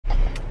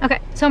Okay,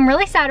 so I'm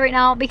really sad right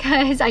now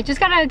because I just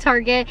got out of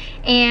Target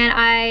and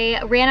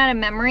I ran out of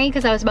memory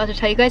because I was about to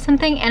tell you guys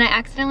something and I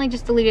accidentally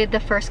just deleted the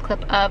first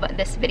clip of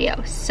this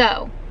video.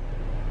 So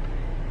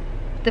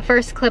the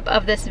first clip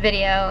of this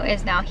video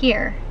is now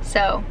here.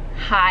 So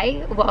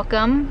hi,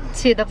 welcome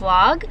to the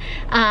vlog.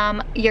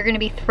 You're gonna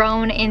be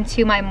thrown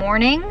into my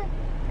morning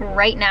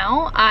right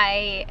now.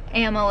 I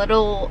am a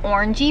little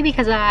orangey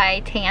because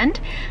I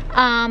tanned.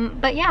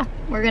 But yeah,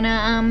 we're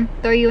gonna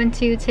throw you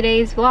into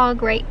today's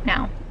vlog right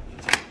now.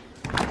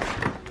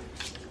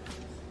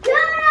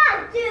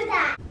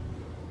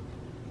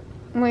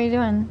 What are you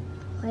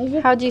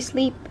doing? How'd you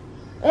sleep?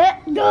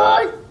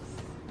 Good.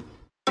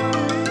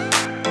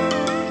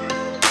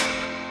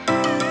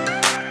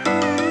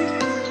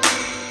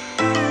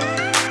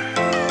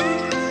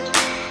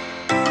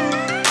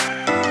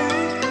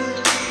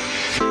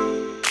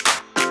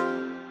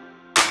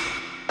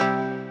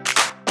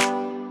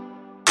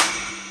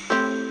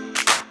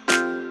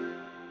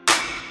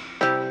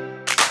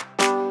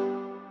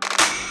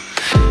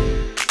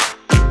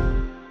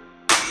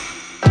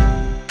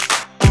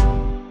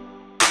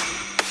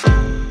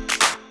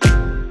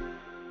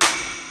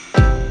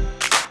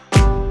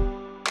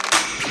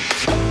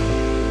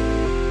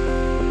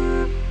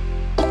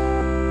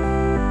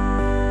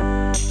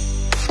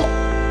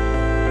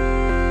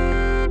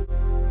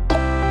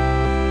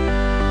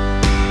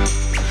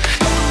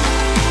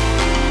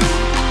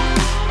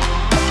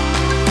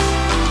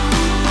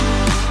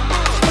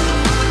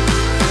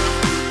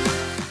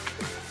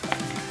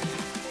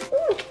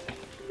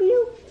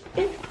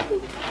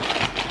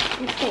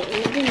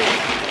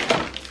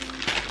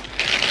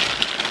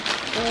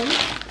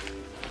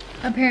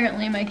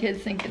 Apparently my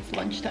kids think it's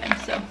lunchtime,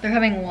 so they're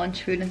having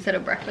lunch food instead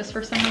of breakfast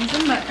for some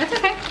reason, but that's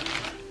okay.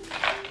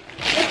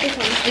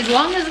 As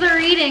long as they're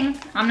eating,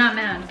 I'm not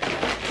mad.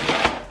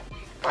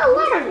 Oh,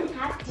 what?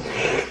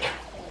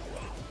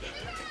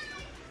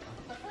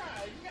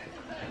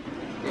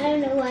 I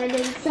don't know why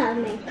they saw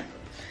me.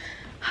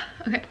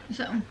 Okay,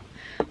 so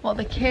while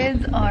the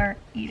kids are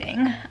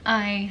eating,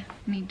 I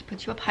need to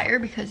put you up higher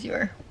because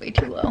you're way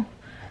too low.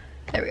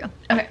 There we go.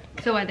 Okay,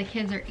 so while the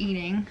kids are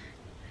eating,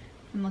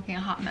 I'm looking a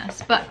hot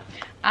mess, but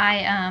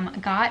I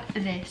got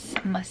this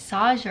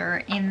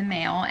massager in the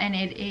mail and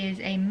it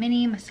is a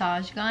mini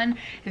massage gun.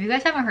 If you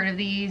guys haven't heard of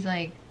these,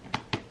 like,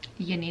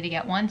 you need to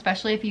get one,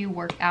 especially if you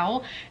work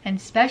out and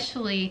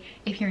especially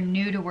if you're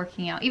new to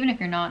working out. Even if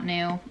you're not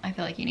new, I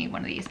feel like you need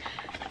one of these.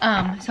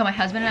 So my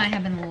husband and I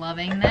have been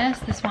loving this.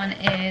 This one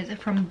is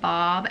from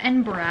Bob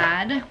and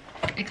Brad.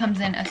 It comes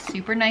in a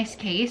super nice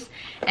case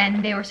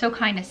and they were so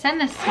kind to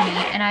send this to me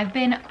and I've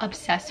been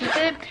obsessed with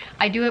it.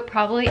 I do it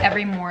probably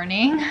every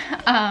morning.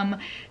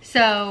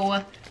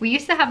 So we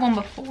used to have one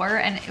before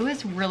and it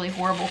was really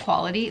horrible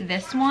quality.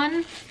 This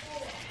one,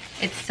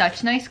 it's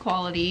such nice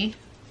quality.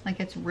 Like,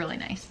 it's really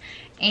nice.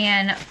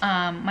 And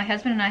my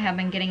husband and I have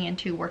been getting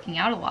into working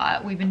out a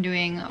lot. We've been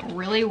doing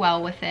really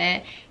well with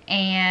it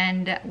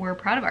and we're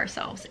proud of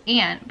ourselves.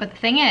 But the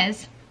thing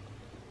is,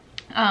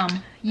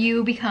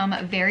 you become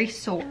very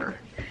sore,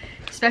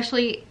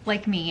 especially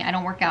like me. I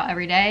don't work out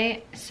every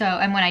day, so,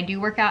 and when I do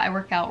work out, I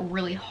work out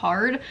really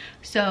hard,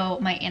 so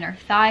my inner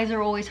thighs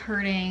are always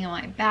hurting,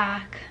 my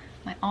back,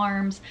 my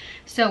arms.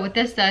 So what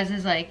this does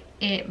is, like,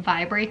 it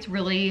vibrates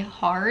really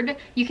hard.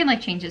 You can,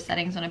 like, change the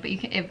settings on it, but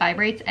it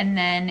vibrates and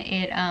then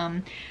it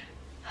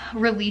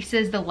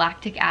releases the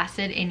lactic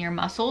acid in your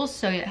muscles,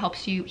 so it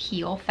helps you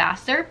heal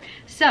faster.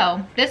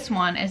 So this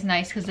one is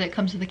nice because it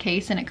comes with a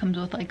case and it comes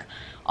with, like,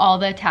 all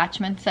the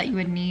attachments that you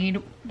would need,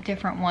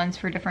 different ones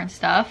for different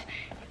stuff,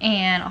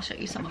 and I'll show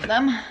you some of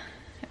them.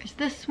 There's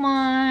this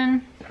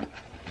one,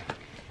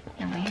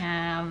 and we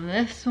have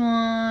this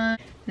one.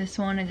 This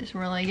one is just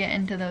really get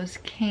into those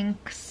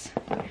kinks.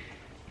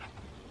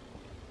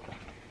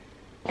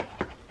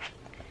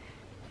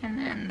 And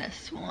then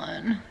this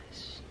one.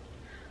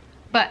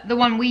 But the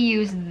one we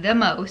use the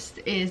most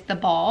is the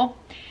ball,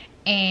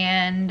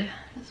 and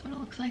that's what it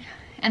looks like.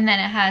 And then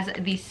it has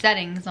these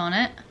settings on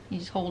it. You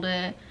just hold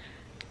it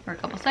for a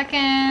couple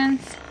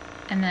seconds,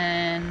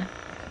 and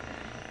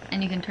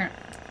you can turn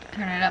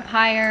it up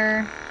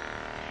higher.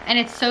 And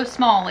it's so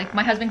small, like,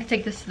 my husband could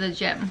take this to the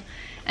gym.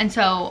 And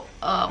so,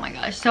 oh my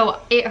gosh,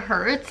 so it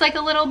hurts, like,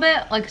 a little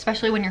bit, like,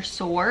 especially when you're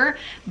sore,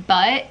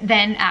 but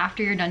then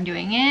after you're done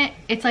doing it,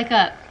 it's like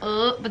a,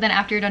 but then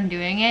after you're done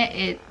doing it,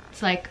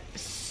 it's like,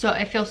 so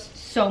it feels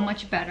so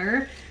much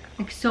better,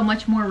 like so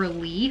much more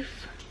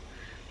relief,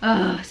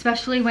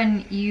 especially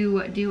when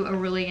you do a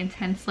really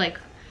intense, like,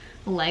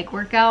 leg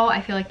workout.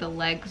 I feel like the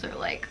legs are,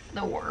 like,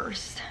 the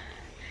worst.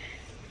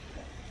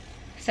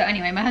 So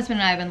anyway, my husband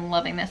and I have been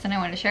loving this and I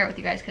wanted to share it with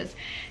you guys because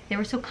they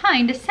were so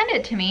kind to send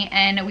it to me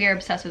and we are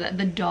obsessed with it.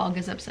 The dog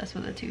is obsessed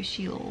with it too.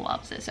 She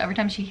loves it. So every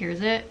time she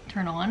hears it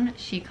turn on,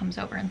 she comes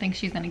over and thinks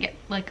she's gonna get,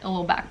 like, a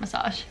little back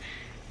massage.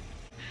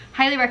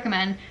 Highly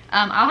recommend.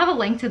 I'll have a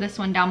link to this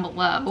one down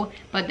below,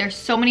 but there's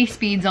so many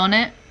speeds on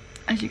it,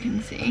 as you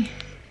can see.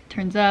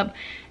 Turns up,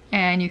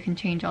 and you can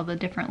change all the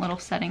different little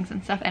settings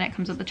and stuff, and it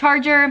comes with a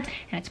charger, and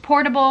it's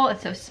portable.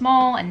 It's so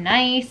small and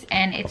nice,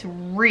 and it's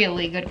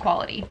really good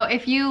quality. So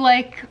if you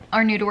like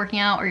are new to working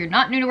out, or you're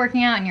not new to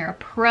working out and you're a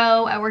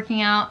pro at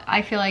working out,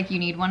 I feel like you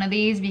need one of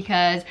these,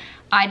 because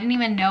I didn't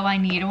even know I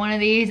needed one of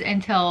these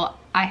until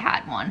I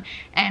had one.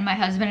 And my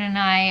husband and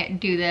I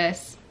do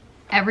this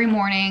every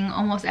morning,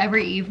 almost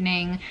every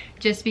evening,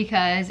 just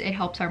because it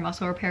helps our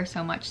muscle repair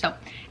so much. So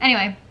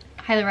anyway,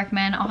 highly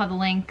recommend. I'll have the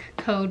link,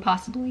 code,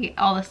 possibly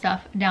all the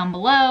stuff down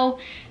below,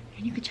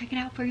 and you can check it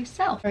out for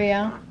yourself.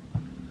 Yeah.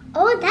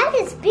 Oh, that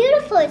is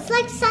beautiful. It's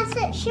like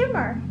sunset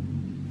shimmer.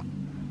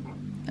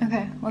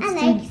 Okay,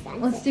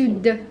 let's do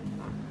D.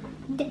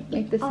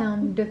 Make the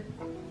sound D.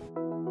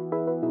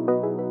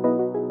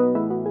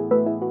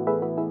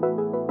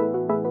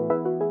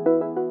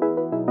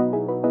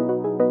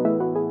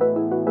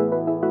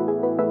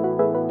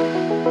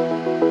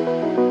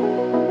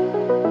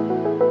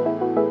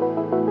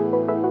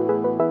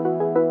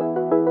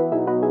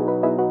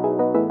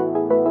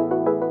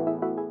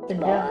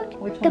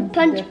 The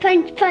punch.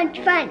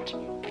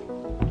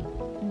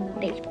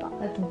 Baseball.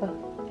 That's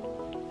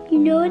both. You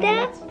know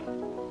that?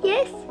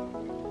 Yes.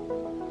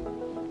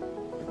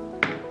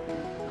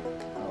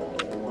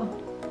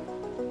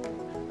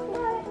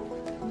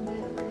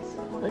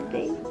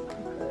 Okay.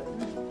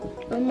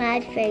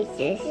 Mad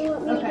faces. Okay.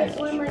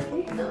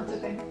 No, it's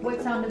okay.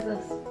 What sound is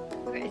this?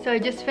 Okay, so I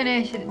just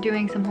finished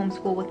doing some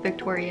homeschool with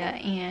Victoria,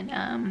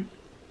 and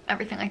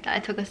everything like that.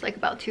 It took us like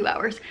about 2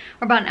 hours,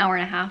 or about an hour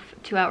and a half,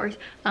 2 hours.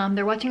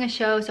 They're watching a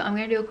show, so I'm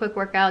gonna do a quick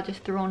workout,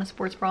 just throw on a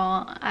sports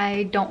bra.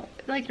 I don't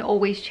like to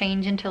always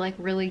change into like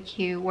really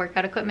cute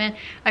workout equipment.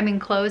 I mean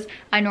clothes.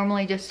 I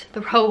normally just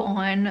throw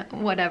on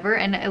whatever,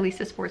 and at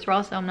least a sports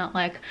bra, so I'm not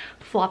like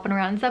flopping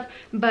around and stuff.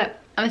 But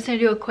I'm just gonna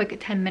do a quick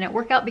 10-minute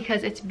workout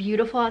because it's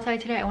beautiful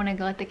outside today. I wanna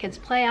go let the kids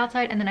play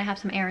outside, and then I have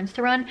some errands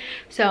to run.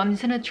 So I'm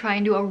just gonna try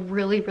and do a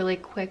really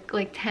quick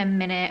like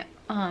 10-minute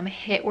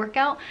HIIT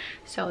workout.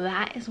 So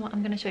that is what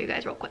I'm gonna show you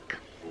guys real quick.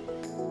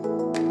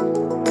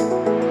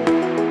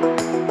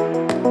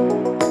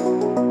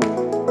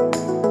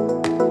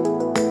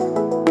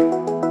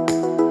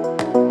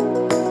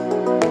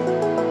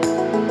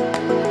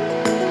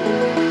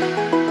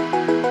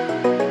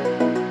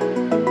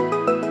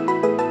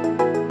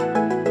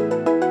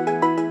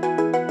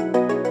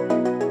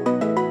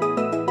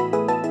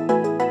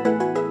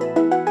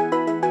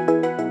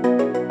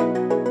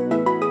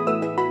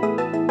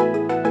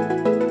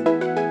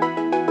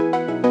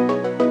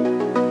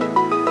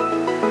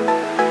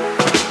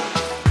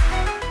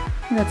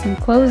 Got some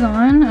clothes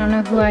on. I don't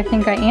know who I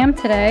think I am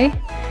today,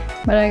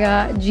 but I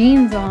got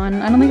jeans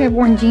on. I don't think I've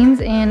worn jeans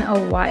in a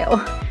while.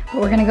 But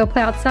we're gonna go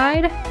play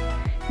outside, and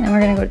then we're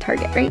gonna go to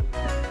Target, right?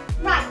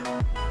 Right.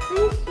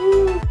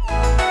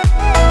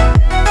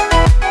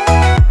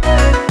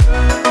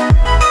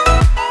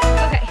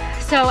 Okay,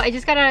 so I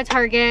just got out of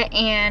Target,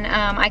 and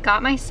I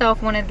got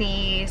myself one of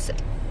these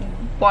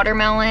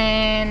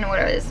watermelon, what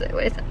is it?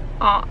 What is it?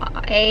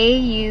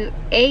 Ahani,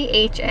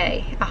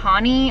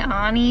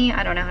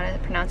 I don't know how to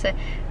pronounce it,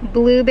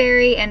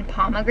 blueberry and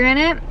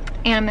pomegranate,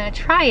 and I'm gonna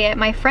try it.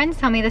 My friends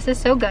tell me this is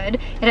so good.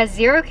 It has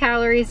 0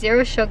 calories,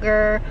 0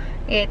 sugar.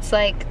 It's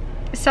like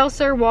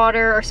seltzer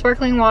water or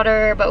sparkling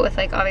water, but with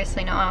like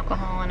obviously no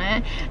alcohol in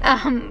it.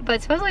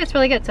 But supposedly it's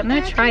really good, so I'm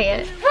gonna try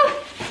it.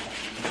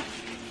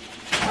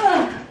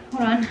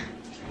 Hold on,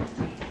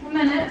 1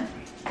 minute.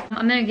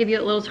 I'm gonna give you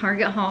a little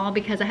Target haul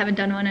because I haven't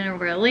done one in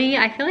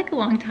I feel like a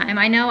long time.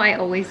 I know I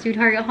always do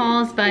Target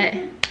hauls, but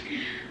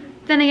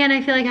then again,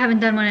 I feel like I haven't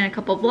done one in a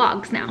couple of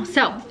vlogs now.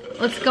 So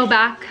let's go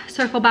back,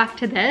 circle back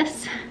to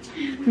this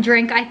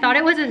drink. I thought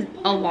it was a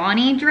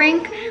Alani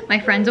drink. My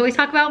friends always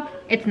talk about.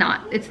 It's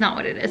not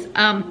what it is.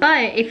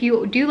 But if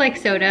you do like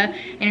soda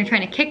and you're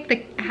trying to kick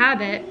the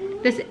habit,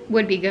 this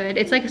would be good.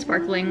 It's like a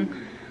sparkling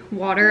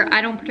water.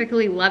 I don't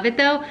particularly love it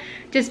though,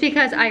 just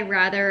because I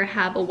rather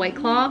have a White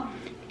Claw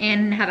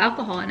and have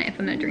alcohol in it if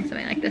I'm gonna drink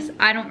something like this.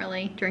 I don't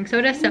really drink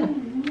soda, so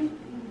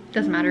it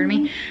doesn't matter to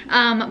me.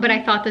 But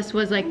I thought this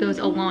was like those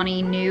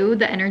Alani New,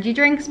 the energy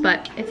drinks,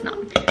 but it's not.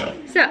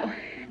 So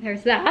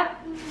there's that.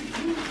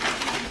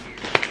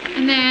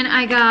 And then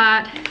I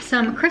got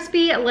some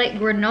crispy light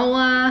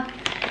granola.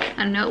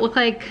 I don't know, it looked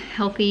like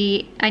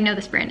healthy. I know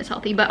this brand is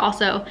healthy, but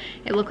also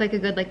it looked like a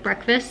good like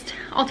breakfast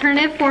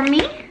alternative for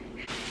me.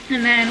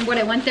 And then what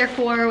I went there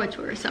for, which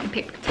were some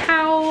paper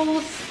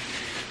towels,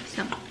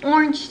 some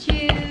orange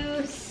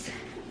juice,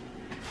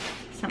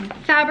 some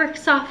fabric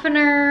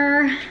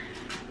softener.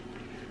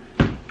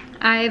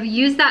 I've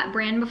used that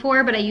brand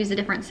before, but I use a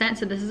different scent,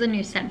 so this is a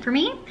new scent for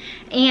me.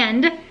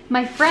 And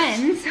my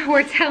friends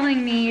were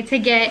telling me to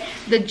get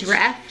the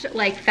Dreft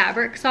like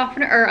fabric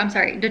softener, or I'm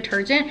sorry,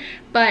 detergent,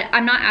 but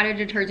I'm not out of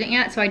detergent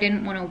yet, so I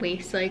didn't want to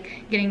waste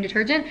like getting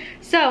detergent.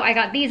 So I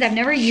got these. I've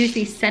never used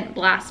these scent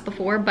blasts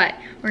before, but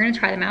we're gonna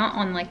try them out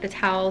on like the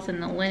towels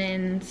and the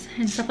linens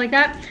and stuff like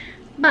that.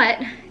 But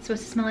it's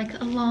supposed to smell like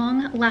a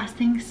long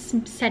lasting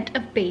scent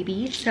of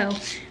baby, so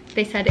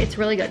they said it's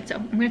really good, so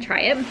I'm gonna try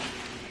it.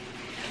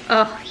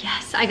 Oh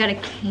yes, I got a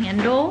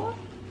candle.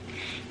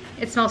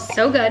 It smells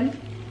so good.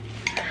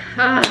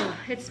 Oh,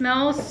 it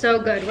smells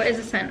so good. What is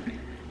the scent?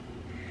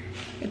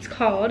 It's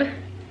called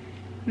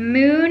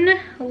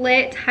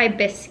Moonlit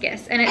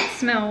Hibiscus, and it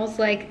smells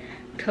like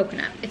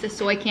coconut. It's a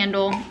soy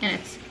candle, and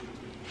it's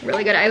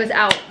really good. I was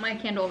out. My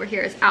candle over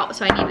here is out,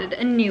 so I needed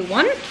a new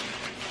one.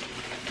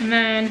 And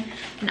then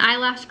an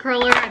eyelash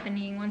curler. I've been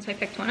needing one, so I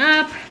picked one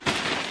up.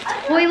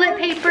 Toilet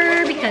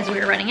paper, because we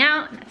were running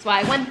out. That's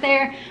why I went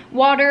there.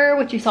 Water,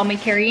 which you saw me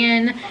carry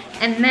in.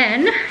 And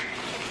then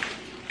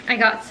I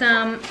got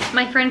some,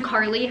 my friend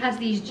Carly has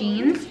these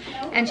jeans,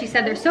 and she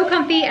said they're so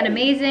comfy and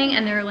amazing,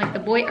 and they're like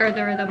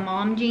they're the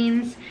mom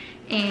jeans.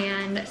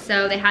 And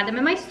so they had them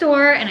in my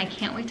store, and I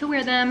can't wait to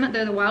wear them.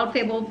 They're the Wild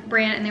Fable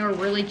brand, and they were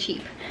really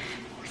cheap.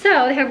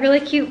 So they have really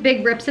cute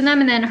big rips in them,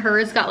 and then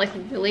hers got like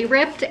really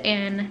ripped,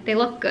 and they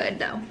look good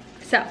though.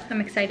 So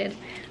I'm excited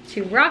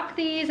to rock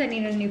these. I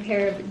need a new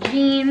pair of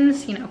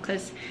jeans, you know,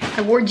 because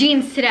I wore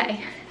jeans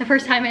today, the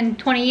first time in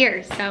 20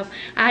 years. So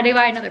I had to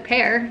buy another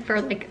pair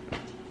for like,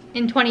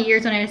 in 20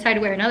 years when I decided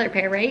to wear another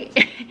pair, right?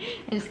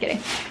 I'm just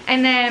kidding.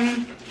 And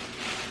then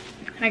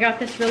I got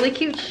this really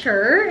cute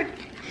shirt.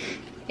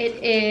 It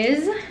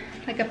is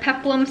like a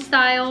peplum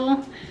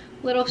style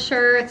little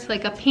shirt. It's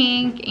like a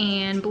pink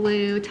and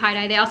blue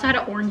tie-dye. They also had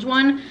an orange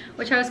one,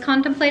 which I was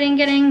contemplating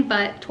getting,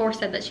 but Tor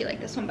said that she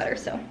liked this one better,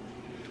 so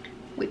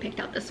we picked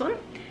out this one.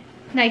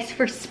 Nice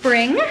for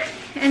spring.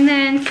 And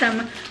then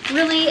some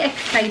really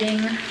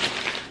exciting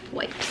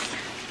wipes.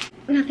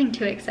 Nothing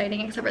too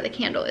exciting, except for the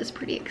candle is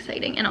pretty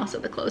exciting, and also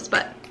the clothes,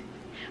 but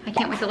I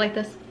can't wait to light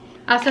this.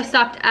 I also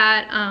stopped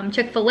at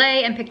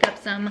Chick-fil-A and picked up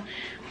some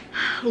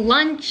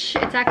lunch.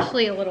 It's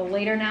actually a little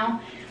later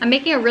now. I'm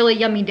making a really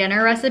yummy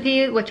dinner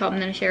recipe, which I'm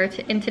gonna share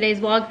in today's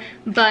vlog,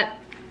 but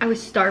I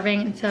was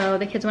starving, and so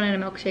the kids wanted a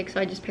milkshake, so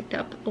I just picked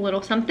up a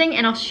little something,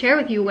 and I'll share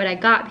with you what I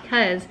got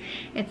because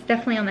it's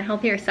definitely on the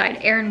healthier side.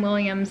 Aaron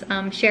Williams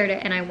shared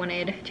it, and I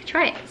wanted to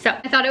try it. So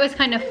I thought it was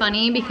kind of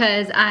funny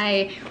because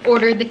I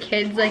ordered the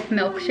kids like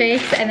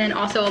milkshakes and then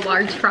also a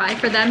large fry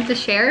for them to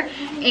share,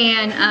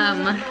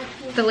 and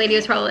the lady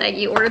was probably like,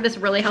 you ordered this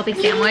really healthy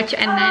sandwich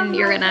and then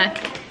you're gonna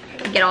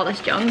get all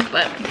this junk,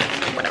 but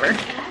whatever.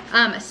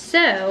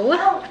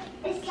 So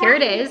here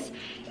it is.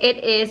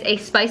 It is a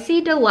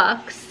spicy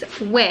deluxe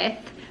with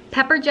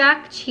pepper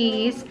jack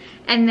cheese,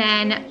 and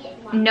then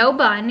no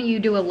bun.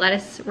 You do a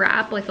lettuce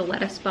wrap, like a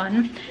lettuce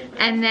bun,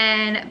 and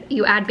then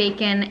you add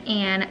bacon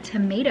and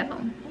tomato.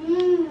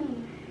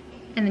 And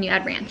then you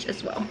add ranch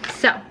as well.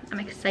 So I'm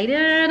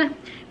excited.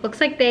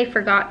 Looks like they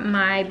forgot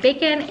my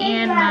bacon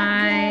and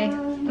my,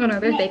 oh no,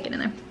 there's bacon in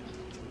there.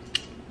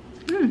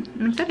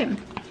 I'm excited.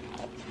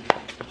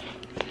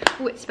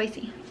 Oh, it's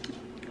spicy.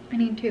 I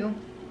need to.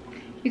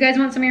 You guys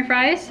want some of your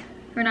fries?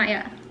 Or not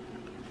yet?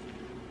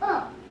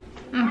 Oh.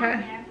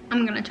 Okay,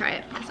 I'm gonna try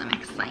it because I'm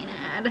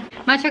excited.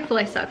 My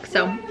Chick-fil-A sucks,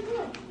 so,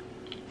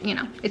 you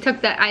know, it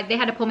took that, they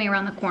had to pull me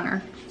around the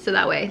corner so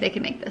that way they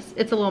can make this.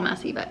 It's a little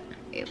messy, but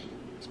it's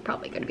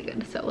probably gonna be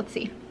good, so let's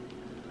see.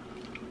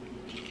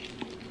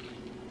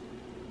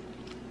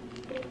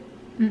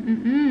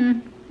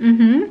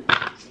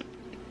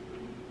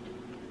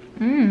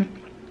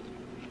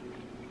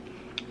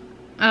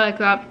 I like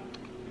that.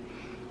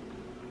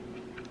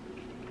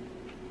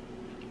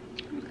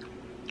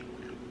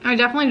 I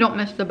definitely don't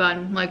miss the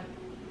bun. Like,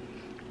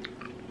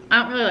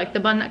 I don't really like the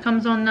bun that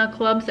comes on the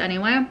clubs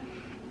anyway.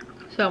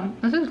 So,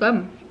 this is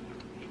good.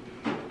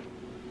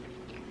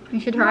 You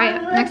should try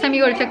it. Next time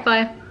you go to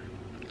Chick-fil-A,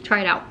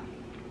 try it out.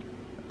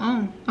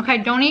 Oh, okay,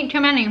 don't eat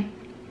too many.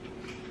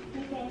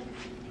 Okay.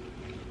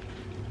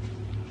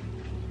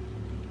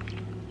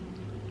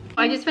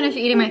 I just finished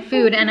eating my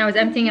food and I was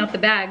emptying out the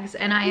bags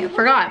and I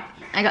forgot.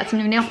 I got some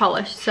new nail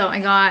polish. So I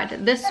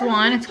got this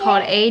one, it's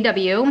called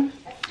AW.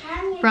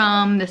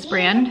 From this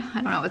brand, I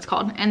don't know what it's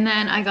called. And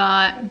then I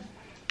got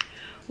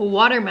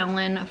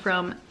watermelon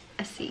from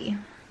Essie.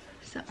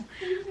 So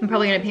I'm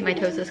probably gonna paint my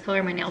toes this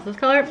color, my nails this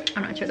color.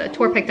 I'm not sure. That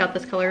Tor picked out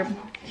this color.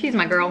 She's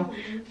my girl.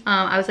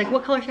 I was like,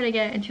 what color should I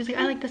get? And she was like,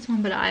 I like this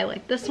one, but I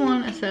like this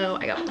one. So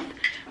I got both.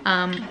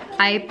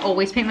 I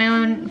always paint my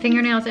own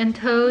fingernails and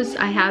toes.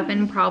 I have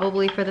been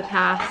probably for the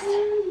past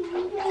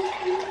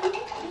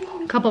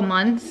couple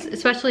months,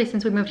 especially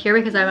since we moved here,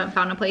 because I haven't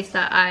found a place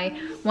that I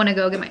want to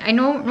go get my, I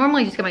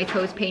normally just get my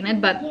toes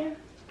painted, but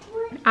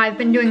I've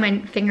been doing my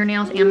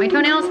fingernails and my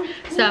toenails,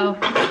 so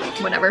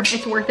whatever.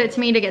 It's worth it to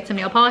me to get some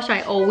nail polish.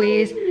 I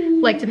always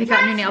like to pick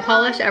out new nail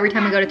polish every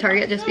time I go to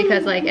Target, just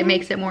because like it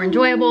makes it more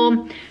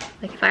enjoyable.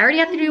 Like if I already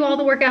have to do all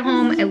the work at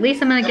home, at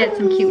least I'm gonna get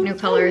some cute new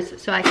colors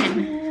so I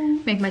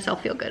can make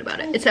myself feel good about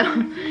it. So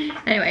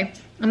anyway,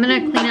 I'm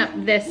gonna clean up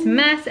this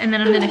mess and then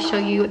I'm gonna show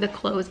you the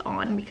clothes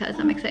on because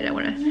I'm excited. I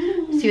wanna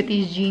see what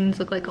these jeans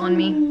look like on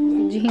me.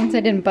 Jeans, I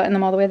didn't button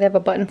them all the way. They have a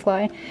button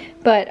fly,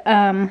 but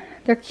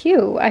they're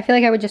cute. I feel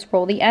like I would just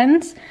roll the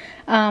ends,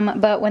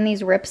 but when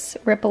these rip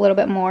a little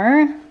bit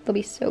more, they'll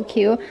be so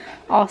cute.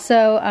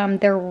 Also,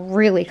 they're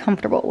really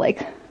comfortable,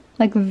 like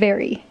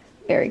very,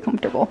 very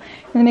comfortable.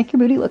 And they make your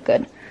booty look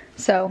good.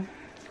 So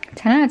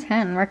 10 out of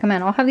 10,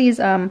 recommend. I'll have these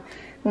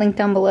linked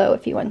down below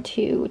if you want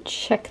to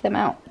check them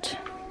out.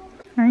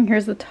 All right,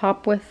 here's the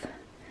top with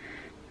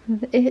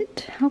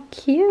it. How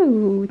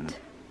cute.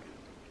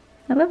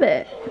 I love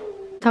it.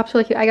 Top's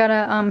really cute. I got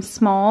a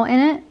small in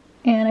it,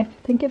 and I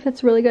think it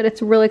fits really good.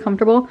 It's really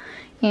comfortable,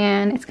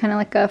 and it's kind of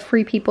like a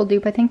Free People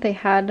dupe. I think they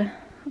had,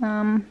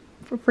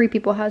 Free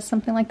People has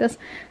something like this.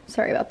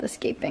 Sorry about this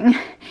gaping.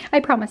 I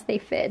promise they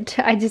fit.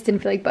 I just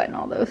didn't feel like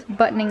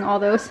buttoning all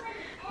those.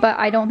 But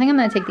I don't think I'm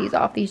gonna take these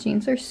off. These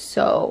jeans are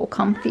so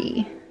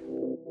comfy.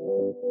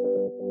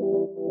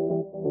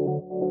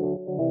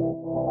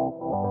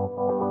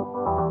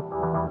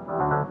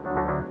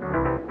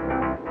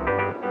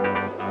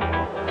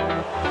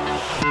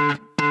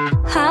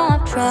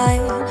 I've tried,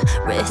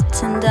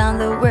 written down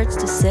the words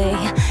to say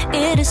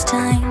it is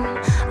time.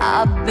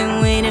 I've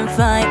been waiting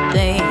 5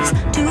 days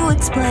to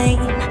explain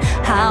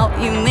how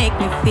you make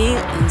me feel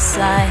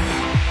inside.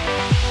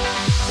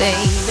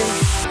 Baby,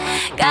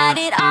 got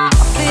it all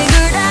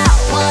figured out,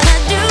 wanna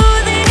do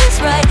this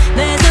right.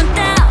 There's no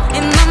doubt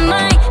in my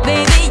mind,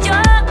 baby,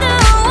 you're the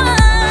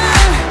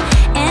one.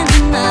 And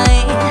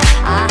tonight,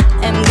 I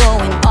am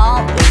going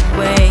all the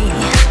way.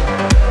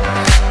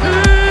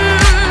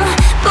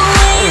 The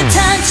way you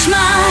touch my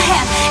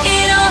hand,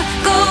 it all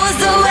goes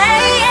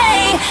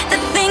away. The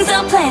things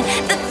I planned,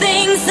 the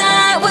things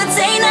I would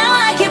say, now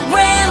I keep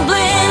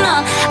rambling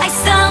on. I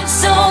sound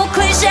so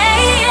cliche.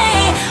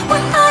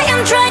 What I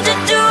am trying to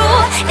do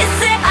is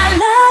say I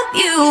love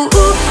you. Ooh,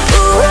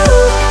 ooh,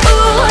 ooh,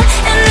 ooh.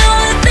 And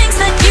all the things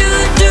that you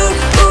do.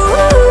 Ooh,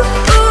 ooh,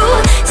 ooh.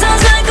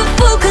 Sounds like a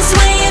fool, 'cause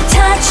when you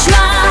touch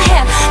my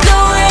hair, the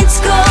words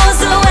goes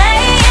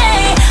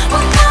away.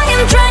 What I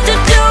am trying to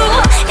do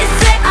is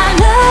say I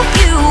love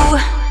you.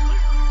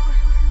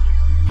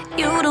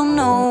 You don't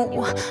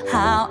know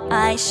how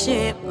I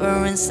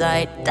shiver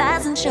inside.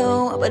 Doesn't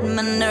show, but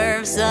my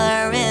nerves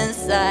are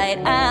inside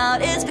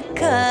out. It's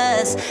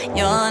because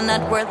you're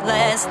not worth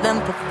less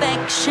than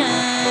perfection.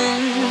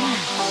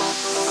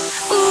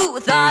 Ooh,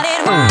 thought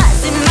it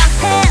was in my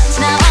hands,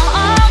 now I'm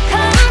all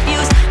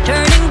confused.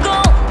 Turning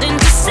gold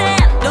into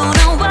sand, don't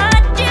know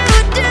what you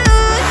do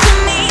to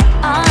me.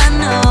 All I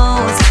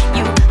know is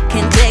you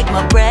can take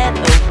my breath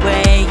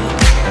away.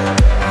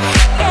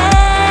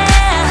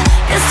 Yeah,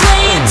 'cause when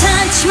you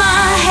touch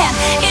my hand,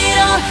 it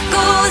all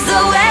goes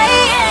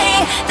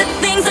away. The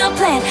things I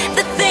planned,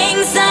 the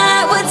things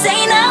I would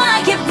say, now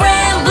I keep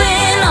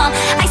rambling on.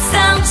 I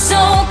sound so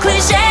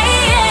cliche.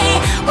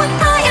 What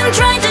I am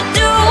trying to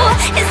do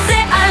is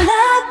say I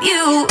love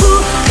you.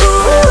 Ooh,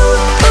 ooh,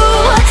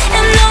 ooh.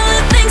 And all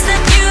the things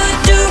that you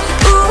do.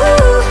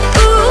 Ooh,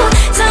 ooh.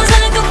 Sounds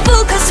like a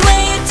fool, 'cause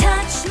when you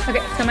touch my...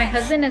 Okay, so my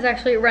husband is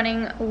actually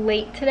running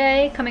late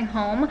today, coming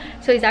home.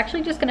 So he's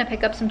actually just gonna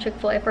pick up some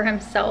Chick-fil-A for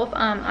himself.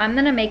 I'm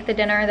gonna make the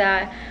dinner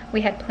that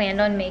we had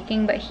planned on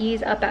making, but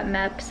he's up at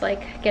MEPS,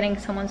 like getting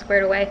someone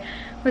squared away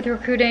with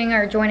recruiting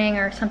or joining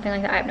or something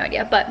like that. I have no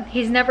idea, but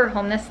he's never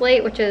home this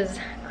late, which is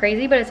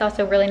crazy, but it's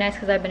also really nice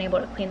because I've been able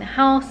to clean the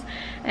house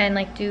and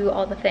like do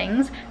all the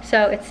things.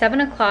 So it's 7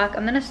 o'clock.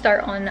 I'm gonna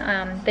start on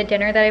the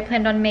dinner that I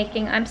planned on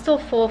making. I'm still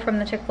full from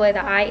the Chick-fil-A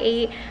that I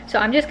ate, so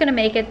I'm just gonna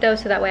make it though,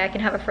 so that way I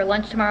can have it for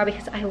lunch tomorrow,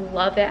 because I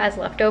love it as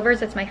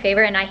leftovers. It's my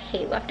favorite, and I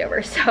hate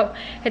leftovers, so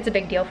it's a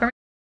big deal for me.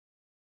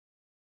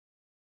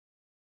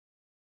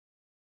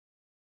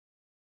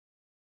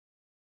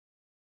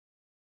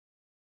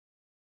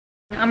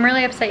 I'm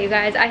really upset, you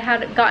guys. I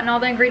had gotten all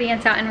the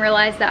ingredients out and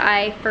realized that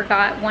I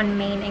forgot one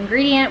main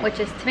ingredient, which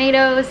is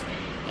tomatoes,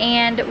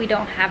 and we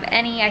don't have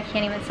any. I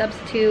can't even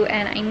substitute,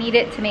 and I need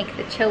it to make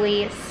the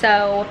chili,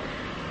 so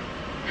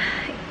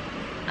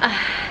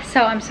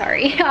I'm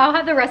sorry. I'll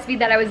have the recipe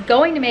that I was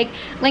going to make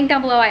linked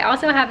down below. I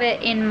also have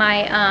it in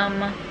my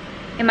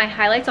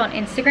highlights on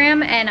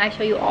Instagram, and I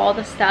show you all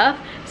the stuff.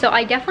 So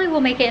I definitely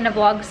will make it in a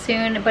vlog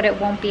soon, but it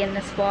won't be in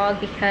this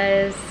vlog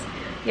because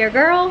your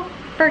girl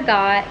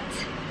forgot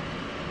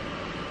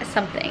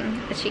something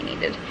that she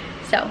needed.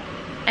 So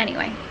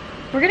anyway,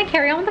 we're gonna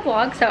carry on with the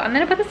vlog. So I'm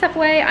gonna put the stuff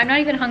away. I'm not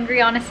even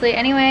hungry, honestly,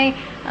 anyway.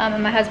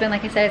 And my husband,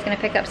 like I said, is gonna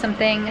pick up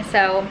something.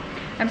 So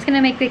I'm just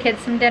gonna make the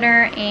kids some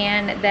dinner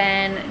and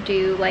then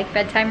do like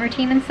bedtime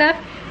routine and stuff.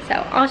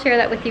 So I'll share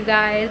that with you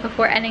guys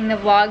before ending the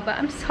vlog. But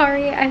I'm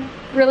sorry, I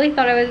really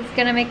thought I was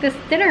gonna make this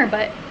dinner,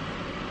 but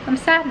I'm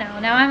sad now.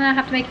 Now I'm gonna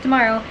have to make it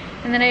tomorrow,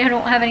 and then I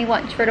don't have any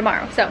lunch for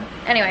tomorrow. So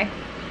anyway,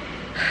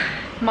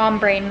 mom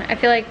brain. I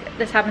feel like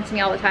this happens to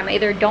me all the time. I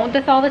either don't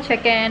thaw the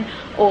chicken,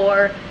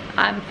 or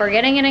I'm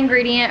forgetting an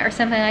ingredient or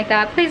something like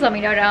that. Please let me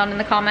know down in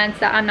the comments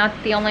that I'm not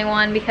the only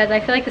one, because I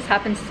feel like this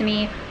happens to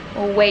me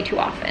way too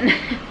often.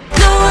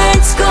 The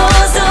words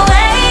goes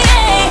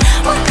away.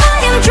 What I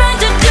am trying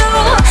to do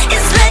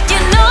is let you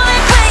know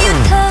that when you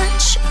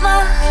touch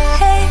my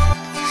hair,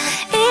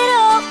 it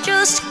all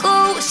just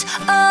goes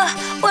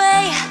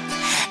away.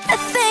 The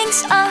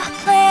things I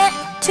plan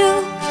to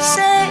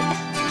say,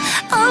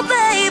 oh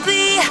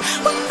baby,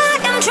 what I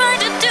am trying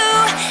to do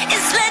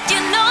is let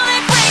you know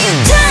that when you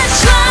touch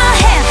my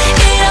hair,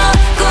 it all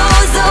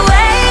goes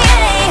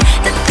away.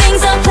 The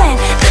things I plan,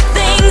 the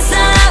things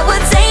I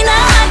would say,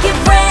 now I keep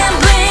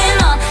rambling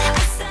on.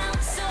 I sound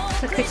so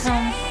Let's take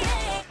home.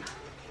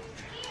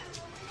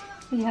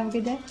 Will you have a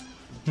good day?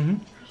 Mm-hmm.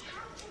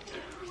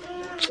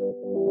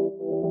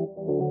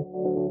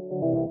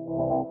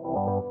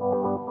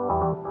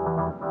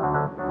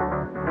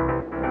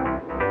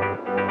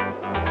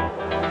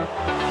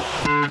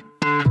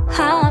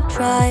 I've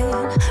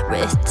tried,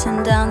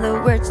 written down the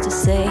words to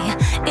say.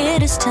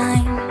 It is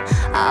time.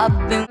 I've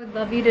been. I would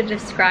love you to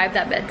describe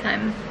that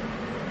bedtime.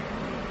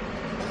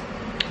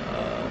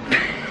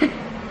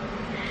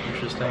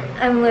 Interesting.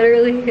 I'm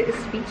literally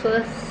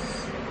speechless.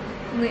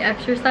 We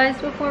exercised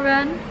before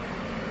bed.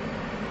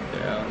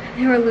 Yeah.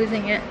 They were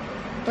losing it.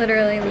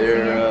 Literally losing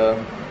it. They're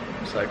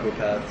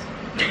psychopaths.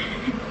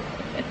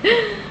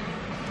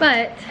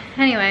 But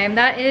anyway,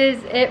 that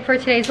is it for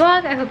today's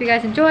vlog. I hope you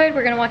guys enjoyed.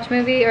 We're gonna watch a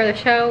movie or the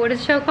show. What is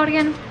the show called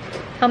again?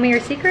 Tell Me Your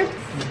Secrets?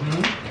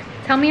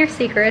 Mm-hmm. Tell Me Your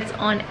Secrets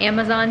on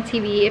Amazon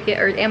TV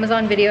or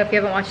Amazon Video if you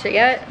haven't watched it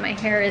yet. My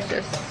hair is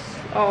just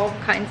all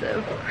kinds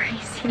of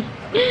crazy.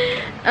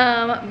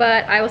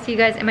 But I will see you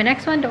guys in my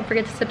next one. Don't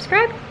forget to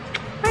subscribe.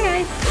 Bye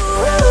guys.